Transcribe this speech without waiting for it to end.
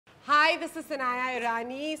Hi, this is Sanaya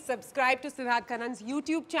Irani. Subscribe to Siddharth Kannan's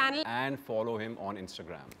YouTube channel. And follow him on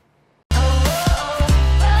Instagram.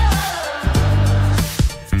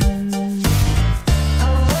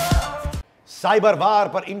 Cyber वार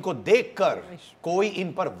पर इनको देखकर कोई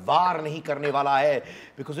इन पर वार नहीं करने वाला है,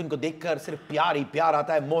 बिकॉज इनको देखकर सिर्फ प्यार ही प्यार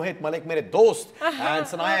आता है. मोहित मलिक मेरे दोस्त and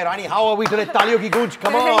Sanaya Irani, how are we today? तालियों की गूंज,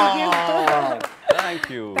 come on.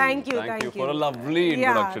 Thank you for a lovely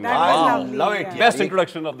introduction. Wow, love it. Best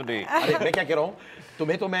introduction of the day. अरे मैं क्या कह रहा हूँ,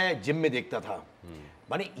 तुम्हें तो मैं जिम में देखता था,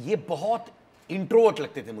 माने ये बहुत इंट्रोवर्ट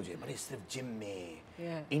लगते थे मुझे, माने सिर्फ जिम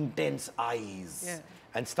में intense eyes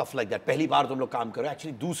and stuff like that. पहली बार तुम लोग काम करो,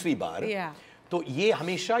 एक्चुअली दूसरी बार, तो ये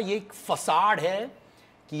हमेशा ये एक फसाड है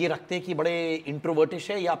कि ये रखते हैं कि बड़े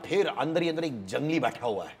इंट्रोवर्टिश है, या फिर अंदर ही अंदर एक जंगली बैठा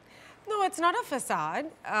हुआ है. No, it's not a facade,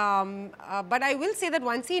 but I will say that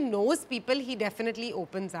once he knows people, he definitely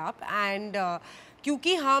opens up. And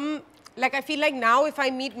क्योंकि हम, like I feel like now if I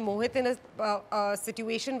meet Mohit in a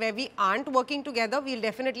situation where we aren't working together, we'll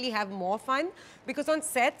definitely have more fun, because on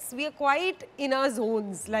sets we are quite in our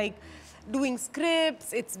zones, like doing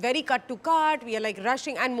scripts, it's very cut to cut, we are like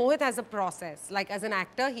rushing, and Mohit has a process. Like as an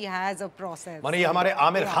actor, he has a process. माने ये हमारे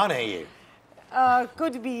आमिर खान है ये.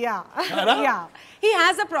 Could be, yeah. Yeah. He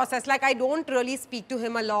has a process. Like I don't really speak to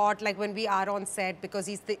him a lot, like when we are on set, because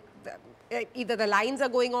he's either the lines are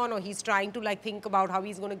going on or he's trying to like think about how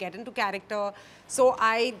he's going to get into character. So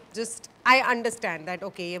I understand that,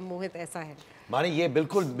 okay, ये Mohit ऐसा है. माने ये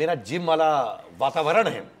बिल्कुल मेरा gym वाला वातावरण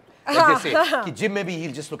है. जैसे कि जिम में भी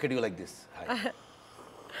he'll just look at you like this.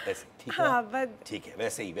 ऐसे, ठीक है? ठीक है,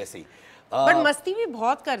 वैसे ही. But मस्ती भी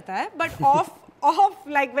बहुत करता है, but off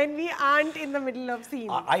like when we aren't in the middle of scene.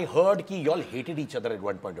 I heard कि y'all hated each other at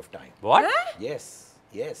one point of time. What? Yes,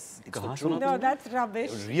 it's the truth. No, that's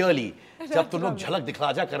rubbish. Really? जब तुम लोग झलक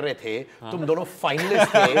दिखला जा कर रहे थे, तुम दोनों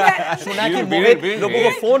फाइनलिस्ट थे. सुना कि मोहित लोगों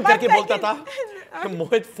को फोन करके बोलता था,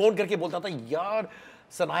 मोहित फोन करके बोलता था, यार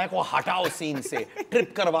सनाया को हटाओ सीन से,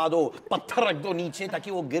 ट्रिप करवा दो, पत्थर रख दो नीचे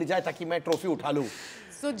ताकि वो गिर जाए, ताकि मैं ट्रॉफी उठा लूं.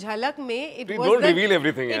 So Jhalak में it please was don't the, reveal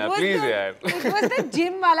everything, please, it was the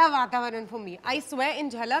gym वाला वातावरण for me. I swear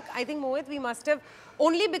in Jhalak, I think Mohit we must have,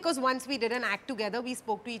 only because once we did an act together, we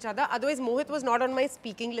spoke to each other. Otherwise Mohit was not on my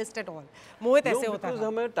speaking list at all. Mohit ऐसे होता था. because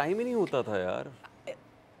हमें time ही नहीं होता था यार.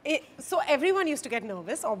 So everyone used to get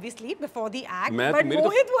nervous, obviously, before the act. मैं but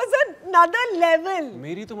Mohit was another level.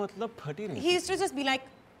 मेरी तो मतलब फटी नहीं. He used to just be like,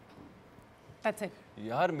 that's it.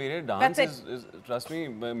 यार मेरे डांस ट्रस्ट मी,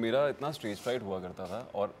 मेरा इतना स्टेज फ्राइट हुआ करता था,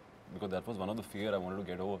 और because that was one of the fear I wanted to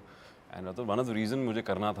get over, and that was one of the reason मुझे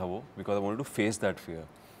करना था वो, because I wanted to face that fear,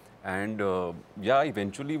 and या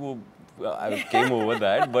इवेंचुअली वो आई केम ओवर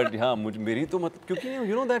दैट. बट हाँ, मुझे मेरी तो मतलब, क्योंकि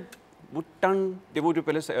यू नो दैट वो टंग, वो जो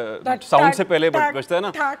पहले साउंड से पहले बजता है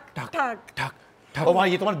ना, ठक ठक, और वहाँ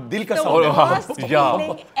ये तुम्हारा दिल का साउंड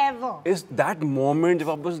है. इज दैट मोमेंट जब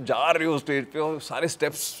आप बस जा रहे हो स्टेज पे और सारे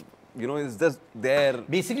steps, you know, is this there?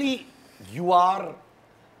 Basically, you are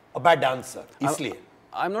a bad dancer. इसलिए.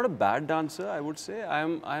 I'm not a bad dancer, I would say.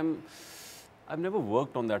 I've never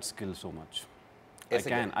worked on that skill so much.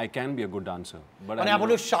 I can be a good dancer, but आप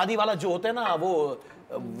बोलो शादी वाला जो होता है ना, वो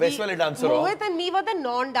वैसे वाले डांसर हो. Mohit and me were the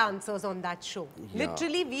non-dancers on that show.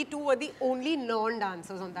 Literally, we two were the only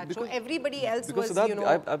non-dancers on that show. Everybody else was, you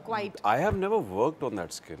know, quite. I have never worked on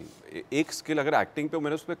that skill. एक skill अगर acting पे,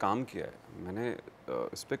 मैंने उस पे काम किया है, मैंने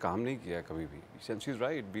इस पे काम नहीं किया कभी भी. She's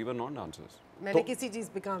right, we were non-dancers. मैंने किसी चीज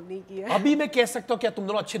पे काम नहीं किया. अभी मैं कह सकता हूँ, क्या तुम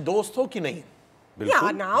दोनों अच्छे दोस्त हो कि नहीं?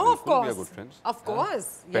 Yeah, now of course. We are good friends. Of course.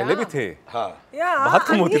 पहले भी थे. हाँ. बात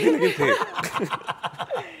कम होती थी लेकिन थे.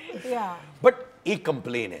 Yeah. But एक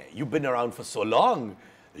complaint है. You've been around for so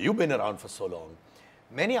long.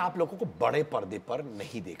 मैंने आप लोगों को बड़े पर्दे पर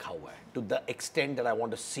नहीं देखा हुआ है. To the extent that I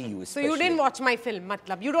want to see you. So you didn't watch my film,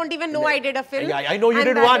 मतलब. You don't even know I did a film. Yeah, I know you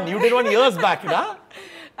did one. You did one years back, na?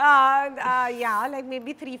 Yeah, like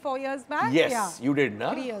maybe 3-4 years back. Yes, yeah. you did,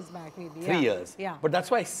 na? 3 years back, maybe. 3 years. Yeah. But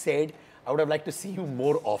that's why I said I would have liked to see you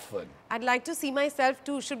more often. I'd like to see myself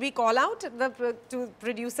too. Should we call out to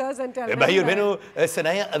producers and tell them? भाई और बहनों,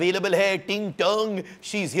 Sanaya available है, ting tong,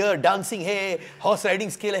 she's here, dancing है, horse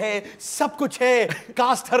riding skill है, सब कुछ है,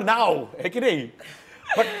 cast her now, है कि नहीं?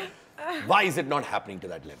 But why is it not happening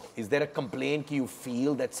to that level? Is there a complaint कि you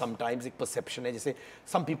feel that sometimes एक perception है, जैसे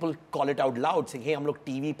some people call it out loud, saying, hey, हम लोग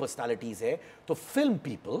TV personalities है, तो film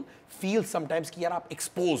people feel sometimes कि यार आप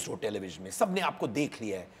exposed हो television में, सबने आपको देख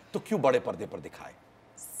लिया है, तो क्यों बड़े पर्दे पर दिखाए?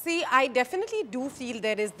 See, I definitely do feel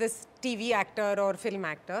there is this TV actor or film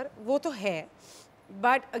actor. वो तो है.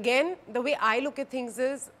 But again, the way I look at things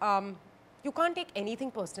is, you can't take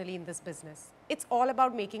anything personally in this business. It's all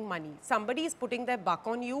about making money. Somebody is putting their buck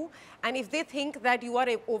on you, and if they think that you are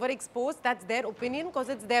overexposed, that's their opinion because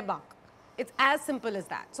it's their buck. It's as simple as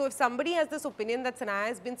that. So if somebody has this opinion that Sanaya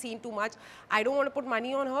has been seen too much, I don't want to put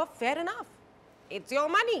money on her, fair enough. It's your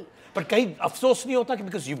money. But kahin afsos nahi hota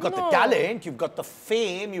because you've got the talent, you've got the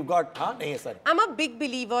fame, you've got... nahi sir. I'm a big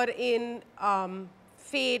believer in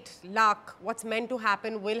fate, luck, what's meant to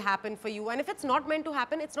happen will happen for you. And if it's not meant to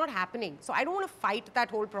happen, it's not happening. So I don't want to fight that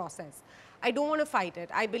whole process. I don't want to fight it.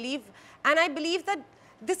 I believe that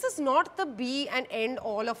this is not the be and end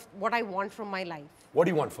all of what I want from my life. What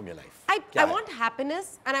do you want from your life? I want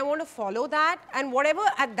happiness and I want to follow that. And whatever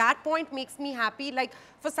at that point makes me happy, like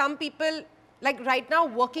for some people, like right now,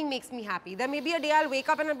 working makes me happy. There may be a day I'll wake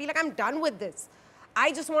up and I'll be like, I'm done with this.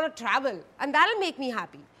 I just want to travel. And that'll make me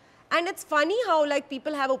happy. And it's funny how like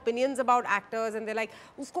people have opinions about actors and they're like,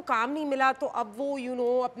 usko kaam nahi mila, to ab wo, you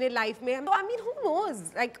know, apne life mein. So I mean, who knows?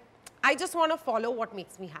 Like, I just want to follow what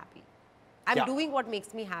makes me happy. I'm doing what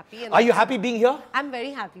makes me happy. And are you happy being here? I'm very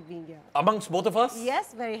happy being here. Amongst both of us?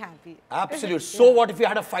 Yes, very happy. Absolutely. So what if you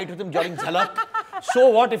had a fight with him during Jhalak? So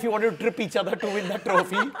what if you wanted to trip each other to win that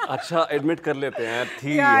trophy? अच्छा admit कर लेते हैं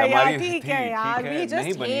थी हमारी ठीक है यार we just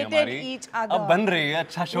नहीं बनी hated हमारी each other. अब बन रही है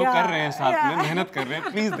अच्छा शो कर रहे हैं साथ में मेहनत कर रहे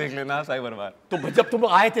हैं प्लीज देख लेना साई बरबार तो जब तुम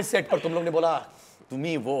आए थे सेट पर तुम लोग ने बोला तुम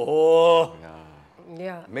ही वो हो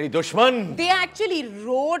मेरी दुश्मन. They actually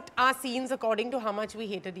wrote our scenes according to how much we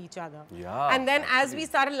hated each other. And then as we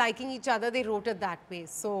started liking each other, they wrote it that way.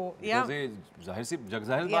 So yeah. जाहिर सी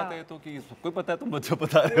जगजाहिर बात है तो कि सबको पता है तुम मुझे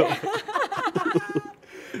बता रहे हो.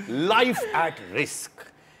 Life at risk.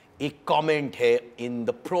 एक comment है in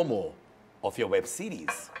the promo of your web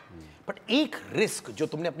series. But एक risk जो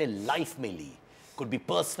तुमने अपने life में ली could be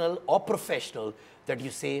personal or professional that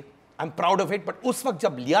you say I'm proud of it. But उस वक्त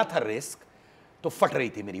जब लिया था risk तो फट रही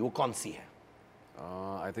थी मेरी वो कौन सी है?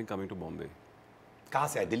 I think coming to Bombay. कहाँ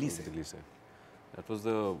से है? दिल्ली से. दिल्ली से. That was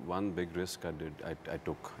the one big risk I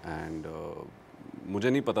took and मुझे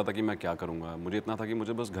नहीं पता था कि मैं क्या करूँगा. मुझे इतना था कि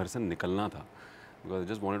मुझे बस घर से निकलना था. Because I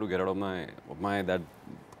just wanted to get out of my that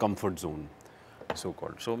comfort zone, so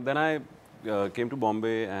called. So then I came to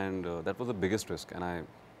Bombay and that was the biggest risk and I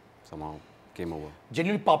somehow came over.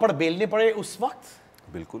 Genuinely पापड़ बेलने पड़े उस वक्त?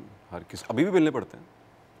 बिल्कुल हर किस अभी भी बेलने पड़ते हैं.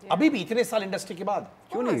 अभी भी इतने साल इंडस्ट्री के बाद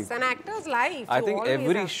क्यों नहीं? It's an actor's life. I think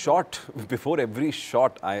every shot, before every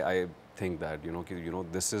shot, I think that you know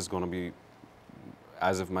this is gonna be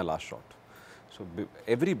as if my last shot. So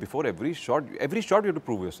before every shot you have to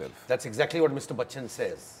prove yourself. That's exactly what Mr. Bachchan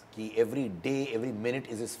says. Ki every day, every minute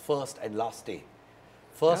is his first and last day.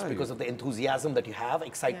 First because of the enthusiasm that you have,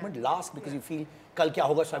 excitement. Last because you feel कल क्या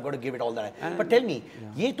होगा, so I've got to give it all that. But tell me,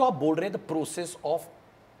 ये तो आप बोल रहे हैं the process of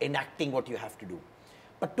enacting what you have to do.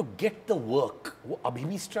 But to get the work, वो अभी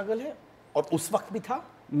भी struggle है और उस वक्त भी था?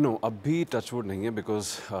 No, अभी touchwood नहीं है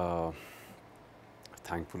because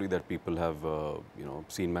thankfully that people have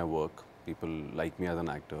seen my work. People like me as an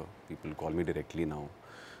actor. People call me directly now.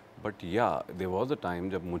 But yeah, there was a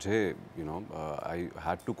time जब मुझे I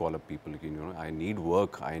had to call up people. I need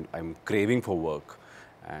work. I'm craving for work.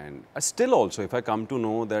 And I still also, if I come to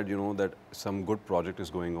know that that some good project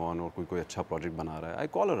is going on or कोई अच्छा project बना रहा है, I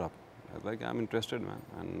call her up. Like I'm interested, man,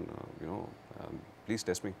 and please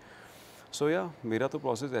test me. So yeah, मेरा तो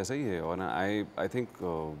process ऐसा ही है और I think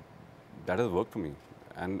that has worked for me.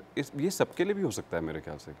 And ये सबके लिए भी हो सकता है मेरे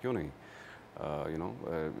ख्याल से, क्यों नहीं?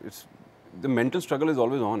 It's the mental struggle is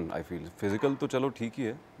always on. I feel physical तो चलो ठीक ही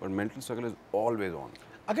है, but mental struggle is always on.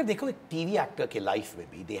 अगर देखो एक टीवी एक्टर के लाइफ में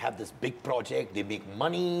भी, they have this big project, they make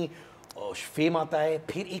money, fame आता है,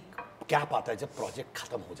 फिर एक gap आता है जब project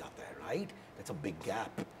खत्म हो जाता है, right? That's a big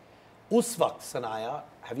gap. उस वक्त Sanaya,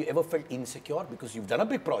 have you ever felt insecure because you've done a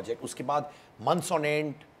big project? उसके बाद months on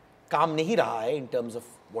end काम नहीं रहा है in terms of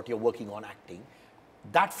what you're working on acting.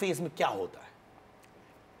 That phase में क्या होता है?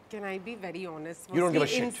 Can I be very honest? You don't give a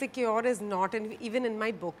shit. Insecure is not, even in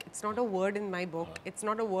my book, it's not a word in my book. It's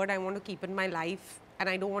not a word I want to keep in my life, and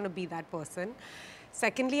I don't want to be that person.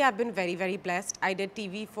 Secondly, I've been very, very blessed. I did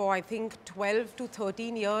TV for, I think, 12 to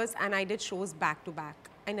 13 years, and I did shows back to back.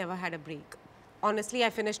 I never had a break. Honestly, I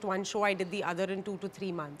finished one show, I did the other in 2 to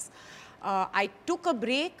 3 months. I took a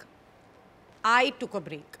break.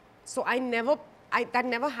 So that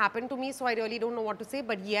never happened to me, so I really don't know what to say.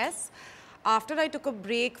 But yes, after I took a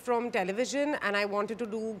break from television and I wanted to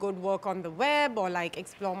do good work on the web or like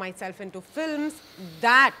explore myself into films,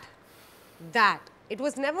 it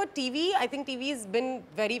was never TV. I think TV has been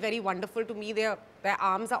very, very wonderful to me. Their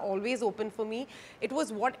arms are always open for me. It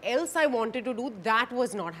was what else I wanted to do that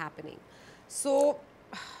was not happening. So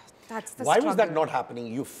that's the Why struggle. was that not happening?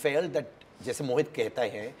 You felt that, जैसे मोहित कहता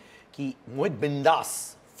है कि मोहित बिंदास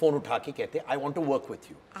phone उठा के कहते I want to work with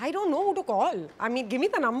you. I don't know who to call. I mean, give me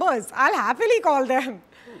the numbers. I'll happily call them.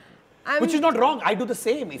 Which is not wrong. I do the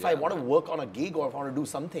same. If I want to work on a gig or if I want to do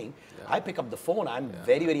something, I pick up the phone. I'm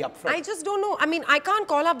very, very upfront. I just don't know. I mean, I can't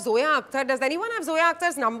call up Zoya Akhtar. Does anyone have Zoya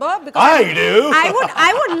Akhtar's number? Because I do.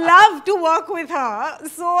 I would love to work with her.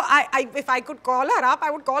 So if I could call her up, I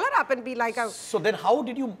would call her up and be like. So then, how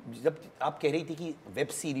did you? जब आप कह रही थी कि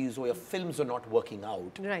web series or films are not working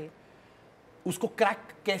out. Right. उसको crack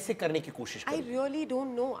कैसे करने की कोशिश I करी? really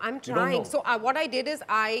don't know. I'm don't trying. know? So what I did is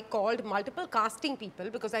I called multiple casting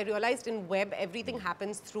people because I realized in web everything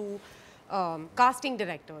happens through casting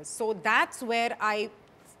directors. So that's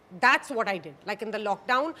what I did. Like in the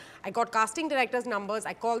lockdown, I got casting directors' numbers.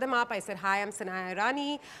 I called them up. I said, hi, I'm Sanaya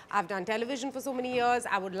Irani. I've done television for so many years.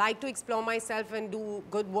 I would like to explore myself and do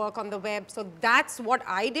good work on the web. So that's what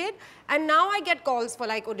I did. And now I get calls for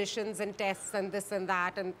like auditions and tests and this and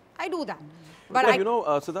that. And I do that. But you know,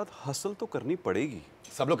 Siddharth, hustle तो करनी पड़ेगी.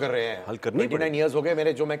 सब लोग कर रहे हैं. हल करनी पड़ेगी. 29 years हो गए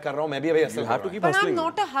मेरे जो मैं कर रहा हूँ मैं भी अभी hustle कर रहा हूँ. But I'm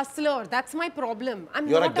not a hustler. That's my problem.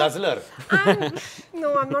 You're a guzzler.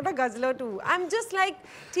 No, I'm not a guzzler too. I'm just like,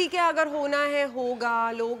 ठीक है अगर होना है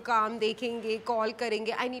होगा लोग काम देखेंगे कॉल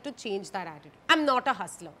करेंगे. I need to change that attitude. I'm not a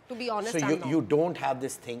hustler. To be honest, So I'm not. you don't have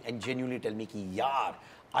this thing and genuinely tell me कि यार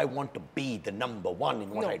I want to be the number one in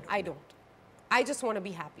what I do. No, I don't. I just want to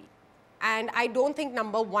be happy. And I don't think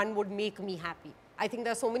number one would make me happy. I think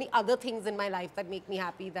there are so many other things in my life that make me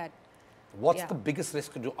happy that. What's the biggest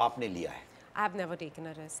risk जो आपने लिया है? I've never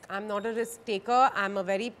taken a risk. I'm not a risk taker. I'm a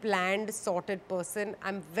very planned, sorted person.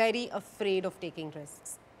 I'm very afraid of taking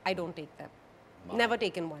risks. I don't take them. Never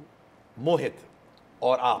taken one. मोहित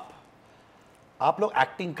और आप लोग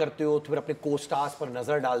acting करते हो तो फिर अपने को-स्टार्स पर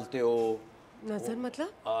नजर डालते हो. नजर मतलब?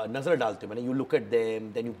 नजर डालते हो. You look at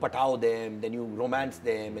them, then you पटाओ them, then you romance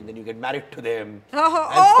them, and then you get married to them,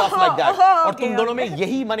 and stuff like that. और तुम दोनों में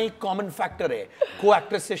यही माने एक common factor है.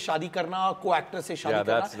 Co-actress से शादी करना, co-actor से शादी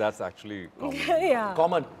करना. Yeah, that's actually common. Yeah.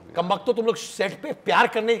 Common. कम वक्त तो तुम लोग सेट पे प्यार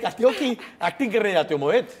करने जाते हो कि एक्टिंग करने जाते हो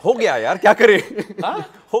मोहित? हो गया यार क्या करें? हाँ?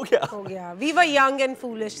 हो गया. We were young and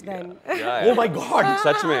foolish then. Oh my God.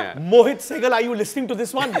 सच में. Mohit Sehgal, are you listening to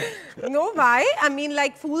this one? No, why? I mean,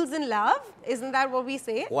 like fools in love. Isn't that what we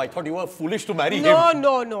say? Oh, I thought you were foolish to marry him.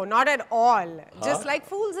 No, not at all. Just like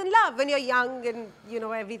fools in love when you're young and you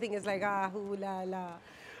know everything is like hoo la la.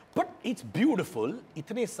 But it's beautiful.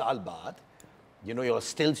 इतने साल बाद, you know, you're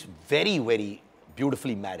still very, very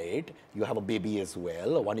beautifully married. You have a baby as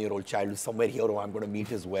well. A 1-year-old child who's somewhere here who I'm going to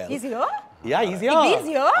meet as well. He's here? Yeah, he's here. He's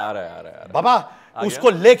here? आ रहा है. बाबा, उसको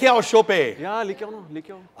लेके आओ show पे. यार लेके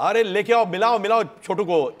आओ. अरे लेके आओ, मिलाओ छोटू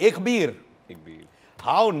को. एक बीर.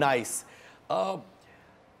 How nice.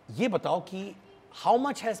 ये बताओ कि how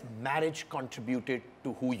much has marriage contributed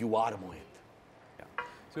to who you are, Mohit?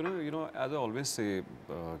 So you know, as I always say,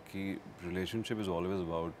 कि relationship is always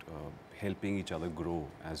about helping each other grow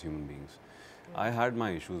as human beings. I had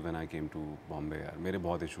my issues when I came to Bombay. यार मेरे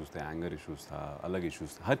बहुत issues थे, anger issues था, अलग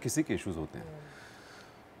issues थे. हर किसी के issues होते हैं.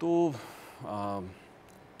 तो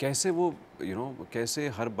कैसे वो you know कैसे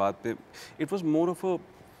हर बात पे it was more of a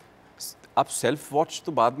आप सेल्फ वॉच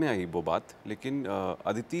तो बाद में आई वो बात लेकिन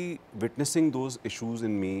Aditi witnessing those issues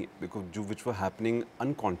in me because जो विच were happening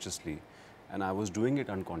unconsciously and I was doing it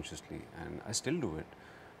unconsciously and I still do it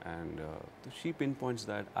and she pin points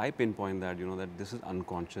that I pin point that you know that this is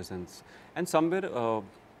unconscious and somewhere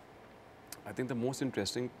I think the most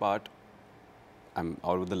interesting part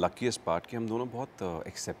और the luckiest part कि हम दोनों बहुत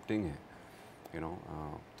accepting हैं you know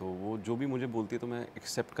तो वो जो भी मुझे बोलती है तो मैं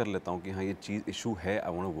एक्सेप्ट कर लेता हूँ कि हाँ ये चीज़ इशू है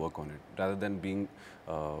I want to work on it rather than being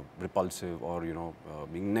repulsive और you know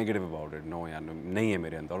being negative about it no यार नहीं है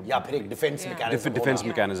मेरे अंदर या फिर एक डिफेंस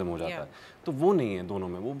मैकेनिज्म हो जाता है तो वो नहीं है दोनों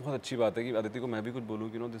में वो बहुत अच्छी बात है कि अदिति को मैं भी कुछ बोलूँ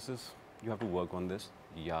कि no this is you have to work on this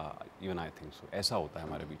या इवन आई थिंक सो ऐसा होता है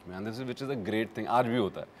हमारे बीच में and this is which is a great thing आज भी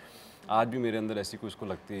होता है आज भी मेरे अंदर ऐसी कुछ को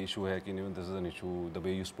लगती है इशू है कि नहीं this is an issue the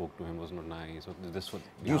way you spoke to him was not nice so this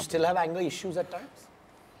was you still have anger issues at times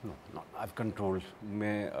no not I have controlled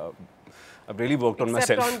मैं I've really worked on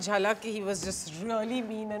myself. Except on Jhalak, he was just really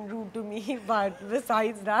mean and rude to me. But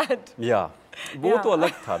besides that, वो तो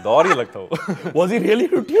अलग था, दौर ही अलग था वो. Was he really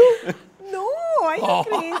rude to you? No, are you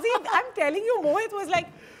crazy? I'm telling you, Mohit was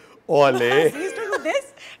like, Ole. he used to do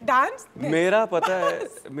this, dance. मेरा पता है,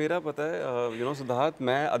 you know सिद्धार्थ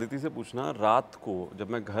मैं अदिति से पूछना रात को जब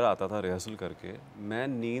मैं घर आता था रिहर्सल करके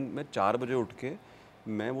मैं 4 बजे उठ के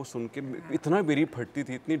मैं वो सुन के इतना मेरी फटती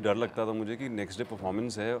थी इतनी डर लगता था मुझे कि नेक्स्ट डे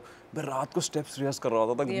परफॉर्मेंस है मैं रात को स्टेप्स रिहर्स कर रहा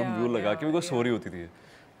होता था एकदम व्यू लगा के मेरे को सो रही होती थी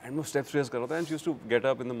एंड वो स्टेप्स रेस कर रहा था and she used to get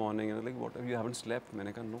up in the morning and like what you haven't slept.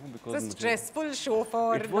 मैंने कहा no because It's a stressful show for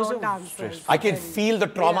non-dancers. I can feel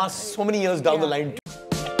the trauma so many years down the line